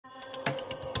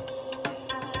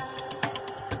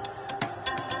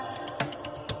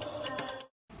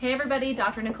Hey everybody,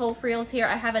 Dr. Nicole Freels here.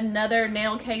 I have another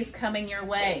nail case coming your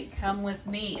way. Come with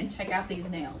me and check out these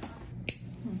nails.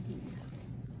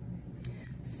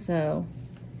 So.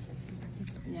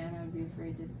 Yeah, and I would be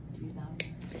afraid to do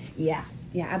that.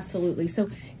 Yeah, absolutely.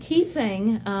 So key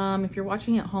thing, if you're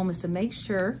watching at home, is to make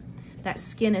sure that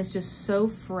skin is just so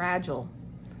fragile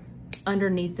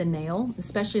underneath the nail,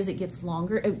 especially as it gets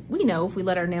longer. We know if we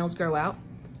let our nails grow out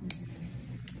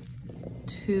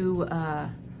too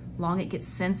long, it gets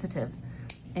sensitive.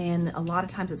 And a lot of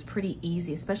times it's pretty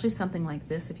easy, especially something like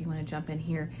this, if you want to jump in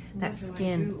here, that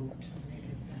skin.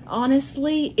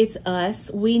 Honestly, it's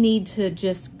us. We need to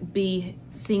just be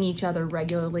seeing each other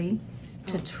regularly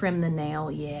to trim the nail,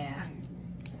 yeah.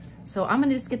 So I'm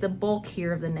gonna just get the bulk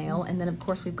here of the nail, and then of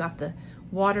course we've got the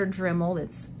water Dremel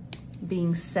that's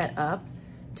being set up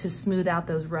to smooth out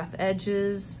those rough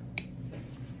edges.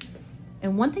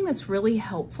 And one thing that's really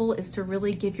helpful is to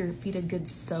really give your feet a good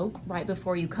soak right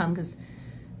before you come, because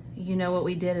you know what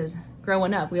we did is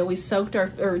growing up, we always soaked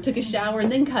or took a shower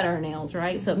and then cut our nails,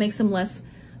 right? So it makes them less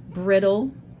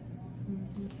brittle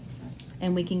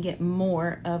and we can get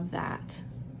more of that.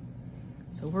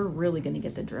 So we're really gonna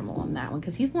get the Dremel on that one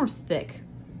because he's more thick.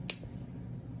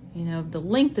 You know, the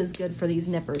length is good for these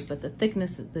nippers, but the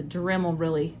thickness, the Dremel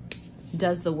really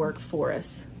does the work for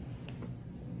us.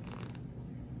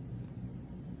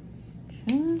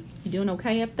 Okay, you doing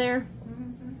okay up there?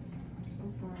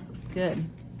 So far. Good.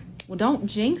 Well, don't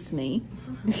jinx me.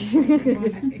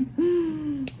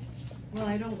 Well,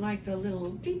 I don't like the little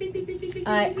beep, beep, beep, beep, beep, beep,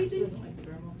 I- beep, She beep. doesn't like the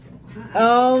Dremel too.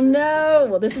 Oh no.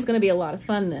 Well, this is gonna be a lot of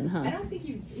fun then, I huh? don't think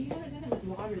you haven't done it with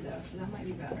water though, so that might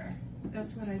be better.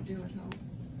 That's what I do at home.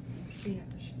 She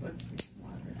puts me in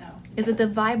water. Oh. Is it the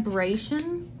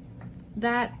vibration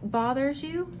that bothers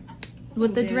you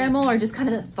with the Yeah. Dremel, or just kind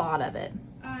of the thought of it?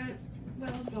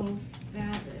 Well, both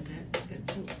that and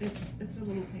it's a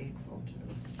little painful too.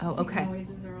 Oh, okay.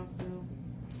 Noises are also.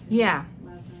 Yeah.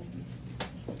 Loud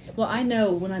noises. Well, I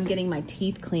know when I'm getting my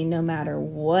teeth cleaned, no matter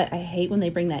what, I hate when they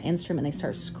bring that instrument and they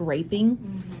start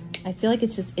scraping. I feel like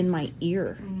it's just in my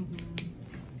ear.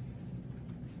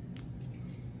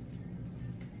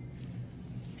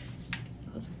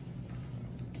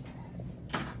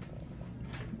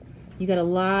 You got a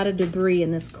lot of debris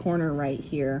in this corner right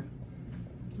here.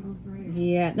 Oh, great.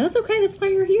 Yeah, no, it's okay. That's why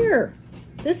you're here.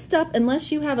 This stuff,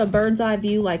 unless you have a bird's eye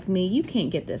view like me, you can't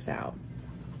get this out.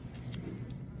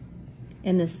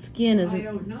 And the skin is... I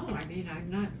don't know. I mean, I'm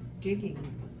not digging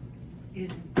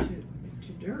into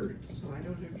dirt, so I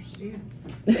don't understand.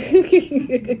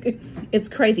 It's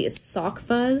crazy. It's sock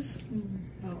fuzz.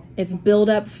 Oh, It's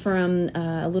buildup from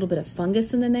a little bit of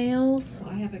fungus in the nails.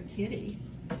 well, I have a kitty.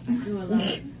 I do a lot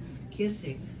of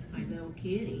kissing my little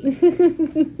kitty. She's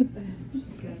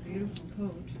got a beautiful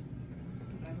coat,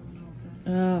 but I don't know if that's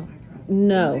Oh, my problem.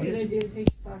 no. Is it a good idea to take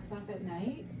socks off at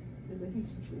night? Because I think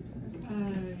she sleeps in her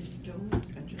socks. I don't.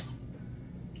 I just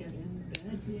get in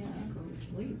bed and go to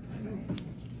sleep. I don't.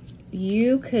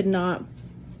 You could not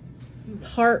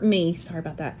part me, sorry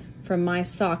about that, from my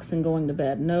socks and going to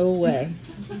bed. No way.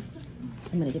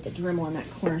 I'm going to get the Dremel in that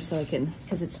corner so I can,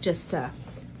 because it's just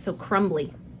so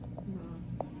crumbly.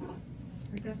 No.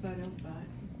 I guess I don't buy.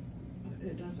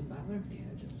 It doesn't bother me.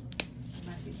 I just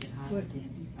Might be get hot Put-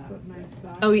 dandy socks. put my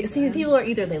socks. Oh, yeah. See, on, people are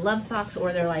either they love socks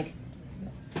or they're like,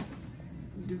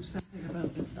 do something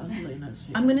about this ugliness.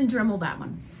 I'm going to Dremel that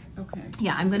one. Okay.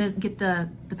 Yeah, I'm going to get the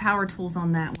power tools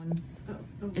on that one. Oh,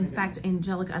 okay. In fact,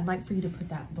 Angelica, I'd like for you to put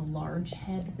the large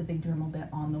head, the big Dremel bit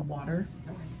on the water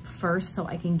first so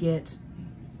I can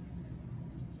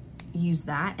use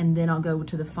that, and then I'll go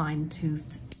to the fine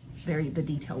tooth, the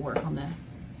detail work on them.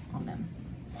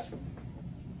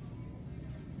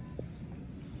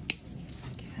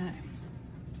 Okay.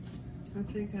 I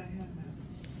think I have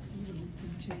a little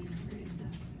container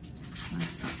in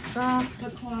Nice and soft. the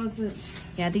closet.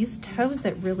 Yeah, these toes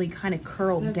that really kind of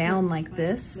curl That's down what like my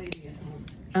this, lady at home,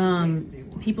 she made me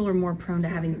one. people are more prone to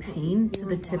having pain to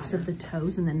the tips of the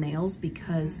toes and the nails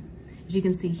because, as you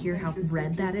can see here how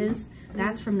red that is,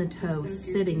 that's from the toe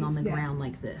sitting on the ground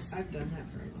like this. I've done that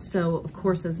for a while. So of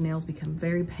course those nails become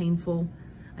very painful.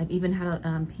 I've even had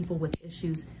people with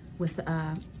issues with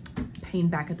pain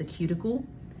back at the cuticle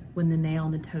when the nail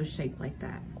and the toe shaped like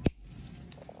that.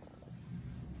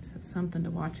 So it's something to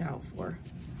watch out for.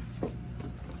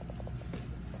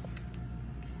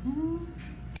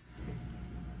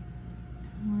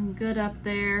 Doing good up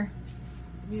there.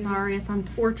 Yeah. Sorry if I'm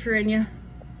torturing you.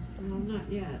 Well,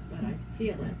 not yet, but I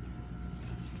feel it.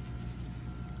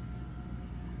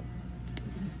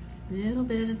 Little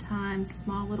bit at a time,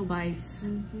 small little bites.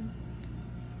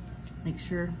 Make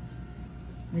sure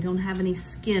we don't have any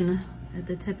skin at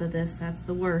the tip of this. That's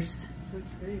the worst.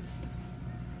 Okay.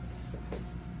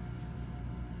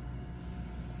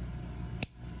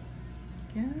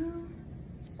 Go.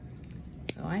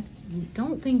 So I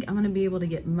don't think I'm gonna be able to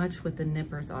get much with the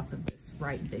nippers off of this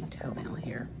right big toenail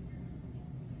here.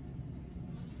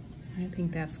 I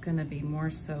think that's gonna be more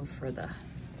so for the,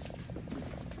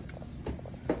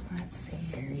 let's see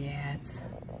here, yeah, it's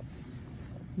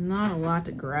not a lot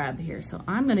to grab here. So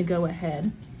I'm gonna go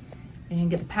ahead and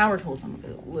get the power tools. I'm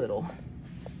gonna go a little,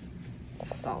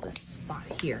 saw this spot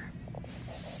here.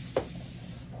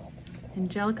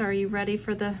 Angelica, are you ready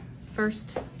for the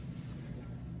first?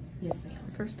 Yes, ma'am.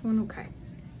 First one, okay.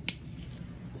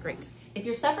 Great. If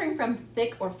you're suffering from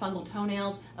thick or fungal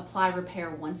toenails, apply Repair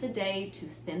once a day to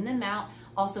thin them out.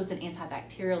 Also, it's an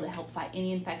antibacterial to help fight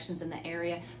any infections in the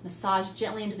area. Massage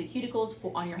gently into the cuticles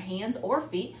on your hands or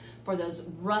feet for those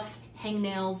rough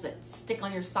hangnails that stick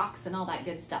on your socks and all that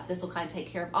good stuff. This will kind of take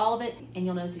care of all of it, and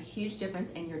you'll notice a huge difference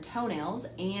in your toenails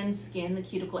and skin, the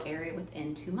cuticle area,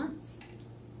 within 2 months.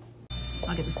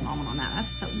 I'll get the small one on that. That's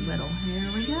so little.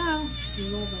 Here we go.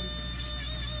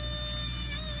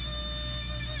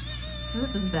 So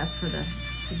this is best for the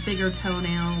bigger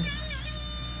toenails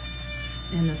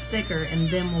and the thicker, and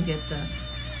then we'll get the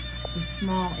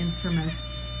small instruments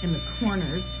in the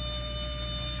corners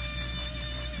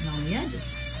and on the edges.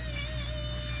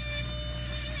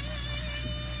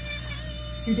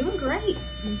 You're doing great.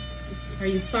 Are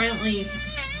you silently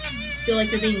feel like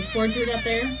you're being tortured up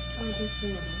there? Oh, just a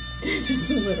little.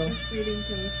 Just a little. Just reading to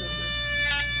the surface.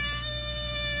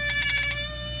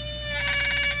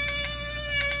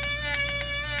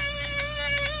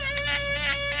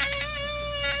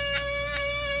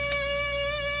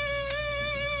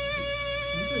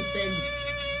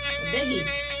 Biggie.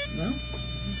 Well.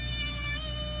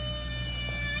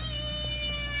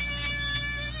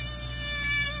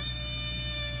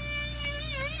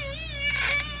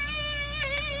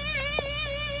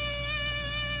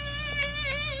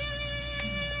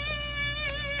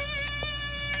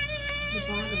 The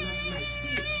bottom of my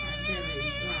feet are very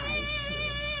dry too.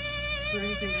 Is there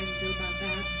anything I can do about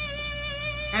that?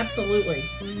 Absolutely.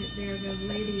 There's a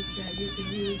lady said you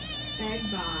could use egg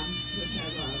balm, which I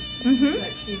love. Mm-hmm.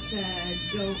 But she said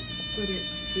don't put it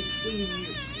between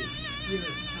your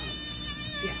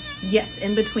yeah. Yes,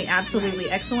 in between. Absolutely.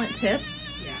 Right. Excellent tip.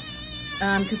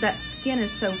 Yeah. Because that skin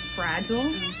is so fragile.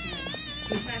 Okay.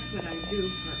 Because that's what I do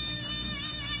for.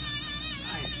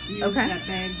 I use Okay. that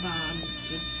bag balm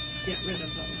to get rid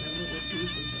of those little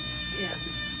pieces. Yeah.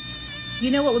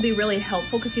 You know what would be really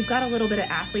helpful, because you've got a little bit of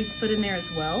athlete's foot in there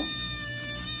as well,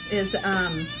 is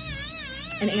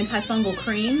an antifungal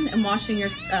cream and washing your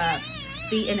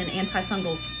feet in an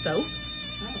antifungal soap.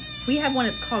 Oh. We have one,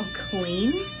 it's called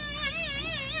Clean.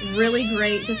 Really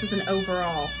great, just as an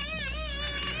overall.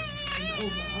 And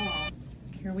overall.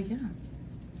 Here we go.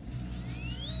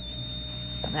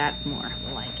 That's more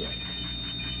like it.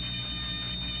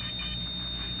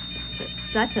 But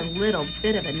such a little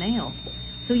bit of a nail.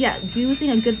 So yeah, using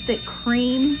a good thick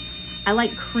cream. I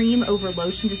like cream over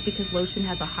lotion just because lotion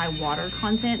has a high water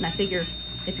content, and I figure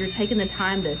if you're taking the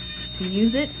time to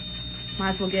use it, might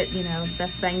as well get, you know,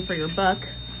 best bang for your buck.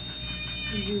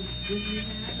 Can you give me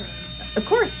that? Or? Of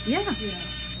course, yeah. Yeah. Okay.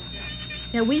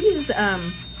 Yeah, we use a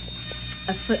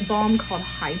foot balm called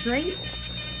Hydrate.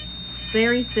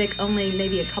 Very thick, only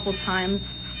maybe a couple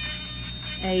times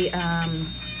a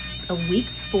week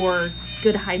for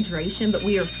good hydration, but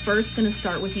we are first going to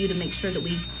start with you to make sure that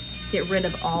we get rid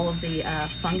of all of the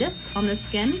fungus on the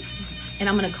skin. And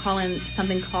I'm going to call in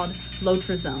something called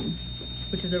Lotrazone,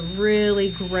 which is a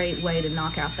really great way to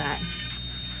knock out the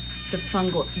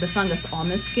fungus on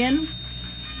the skin.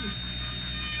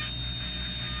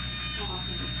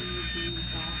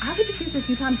 I would just use it a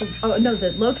few times. Oh no, the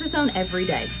Lotrazone every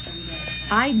day.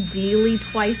 Ideally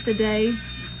twice a day.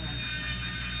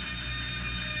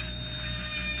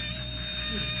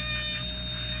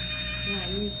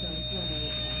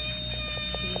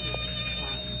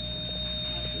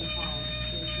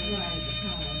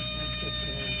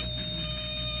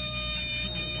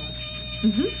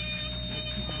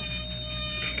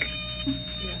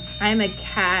 I am a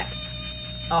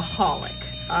cat-aholic.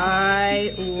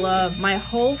 I love, my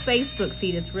whole Facebook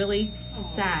feed is really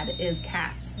sad, is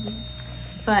cats.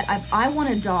 But I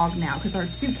want a dog now, because our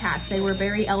 2 cats, they were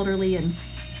very elderly, and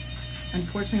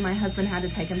unfortunately my husband had to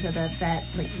take them to the vet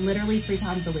like literally 3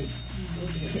 times a week.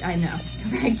 I know,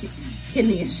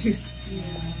 kidney issues. Yeah.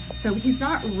 So he's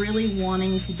not really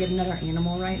wanting to get another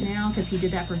animal right now, because he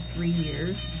did that for 3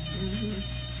 years.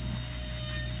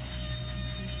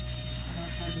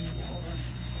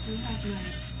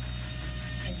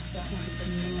 Oh,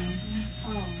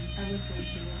 I was going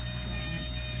to.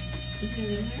 Is it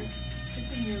in here?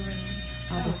 It's in your room.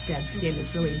 All this dead skin, it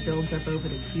really builds up over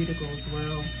the cuticle as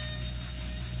well.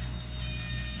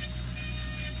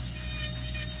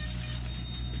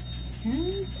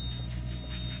 Okay.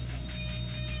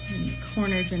 Any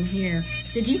corners in here.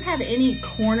 Did you have any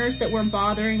corners that were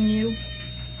bothering you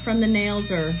from the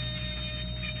nails, or?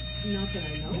 Not that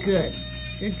I know. Good.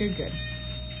 Good, good, good.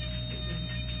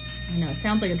 I know, it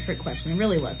sounds like a trick question. It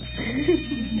really wasn't.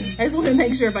 I just wanted to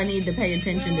make sure if I need to pay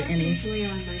attention to any. Usually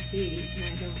on my feet, and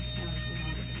I don't have a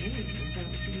lot of pain.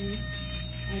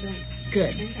 I don't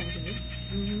Good. think I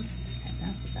do. Okay,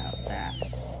 that's about that.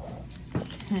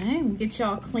 Okay, we'll get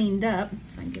y'all cleaned up.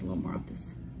 So I can get a little more off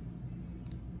this.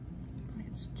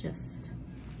 It's just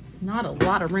not a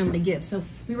lot of room to give. So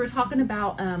we were talking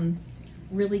about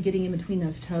really getting in between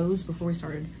those toes before we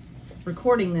started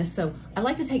recording this. So I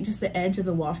like to take just the edge of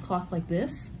the washcloth like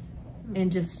this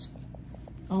and just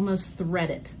almost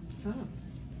thread it. Oh.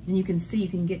 And you can see you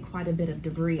can get quite a bit of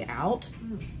debris out.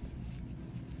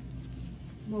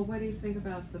 Well, what do you think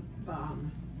about the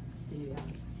bomb? The,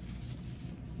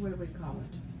 what do we call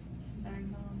it? Bang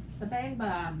bomb. The bang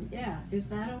bomb, yeah. Is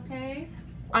that okay?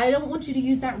 I don't want you to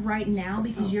use that right now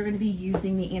because you're going to be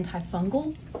using the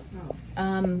antifungal.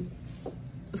 Oh.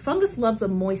 Fungus loves a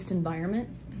moist environment.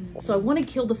 So I want to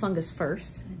kill the fungus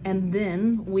first, and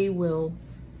then we will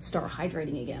start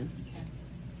hydrating again.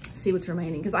 See what's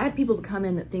remaining. Because I have people that come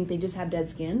in that think they just have dead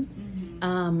skin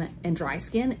and dry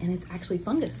skin, and it's actually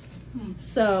fungus.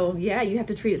 So yeah, you have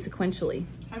to treat it sequentially.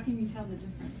 How can you tell the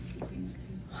difference between the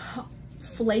two?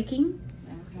 Flaking,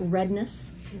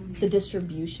 redness, the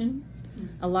distribution.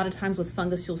 A lot of times with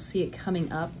fungus, you'll see it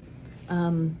coming up.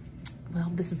 Well,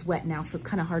 this is wet now, so it's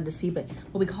kind of hard to see, but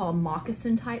what we call a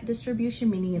moccasin type distribution,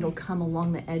 meaning it'll come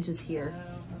along the edges here.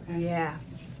 Oh, okay. Yeah.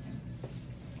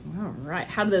 All right,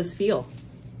 how do those feel?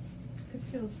 It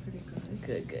feels pretty good.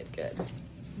 Good, good, good.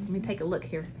 Let me take a look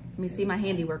here. Let me see my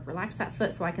handiwork. Relax that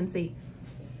foot so I can see.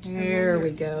 There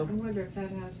we go. I wonder if that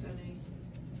has anything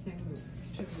to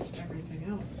do with everything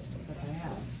else that I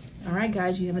have. All right,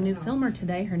 guys, you have a new filmer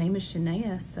today. Her name is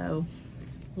Shania, so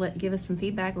give us some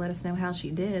feedback. Let us know how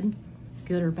she did,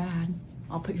 good or bad.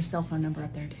 I'll put your cell phone number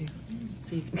up there too.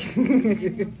 So you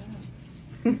can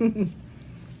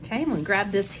okay, I'm gonna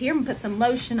grab this here and put some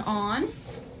lotion on,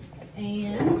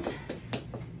 and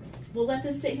we'll let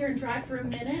this sit here and dry for a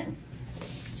minute.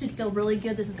 Should feel really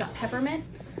good. This has got peppermint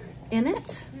in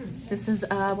it. This is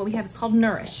what we have. It's called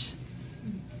Nourish.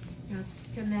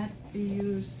 Can that be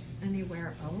used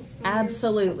anywhere else?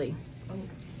 Absolutely. Oh.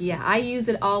 Yeah, I use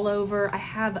it all over. I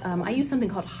have, I use something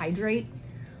called Hydrate,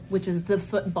 which is the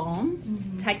foot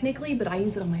balm, technically, but I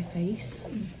use it on my face.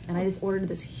 And I just ordered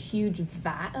this huge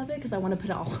vat of it because I want to put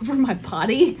it all over my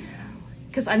body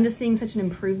because I'm just seeing such an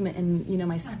improvement in, you know,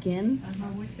 my skin.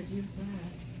 We could use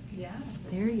that. Yeah.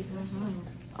 There you go.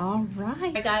 All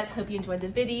right, guys, hope you enjoyed the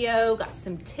video, got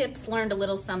some tips, learned a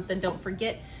little something. Don't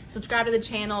forget, subscribe to the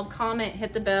channel, comment,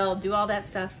 hit the bell, do all that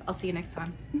stuff. I'll see you next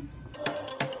time.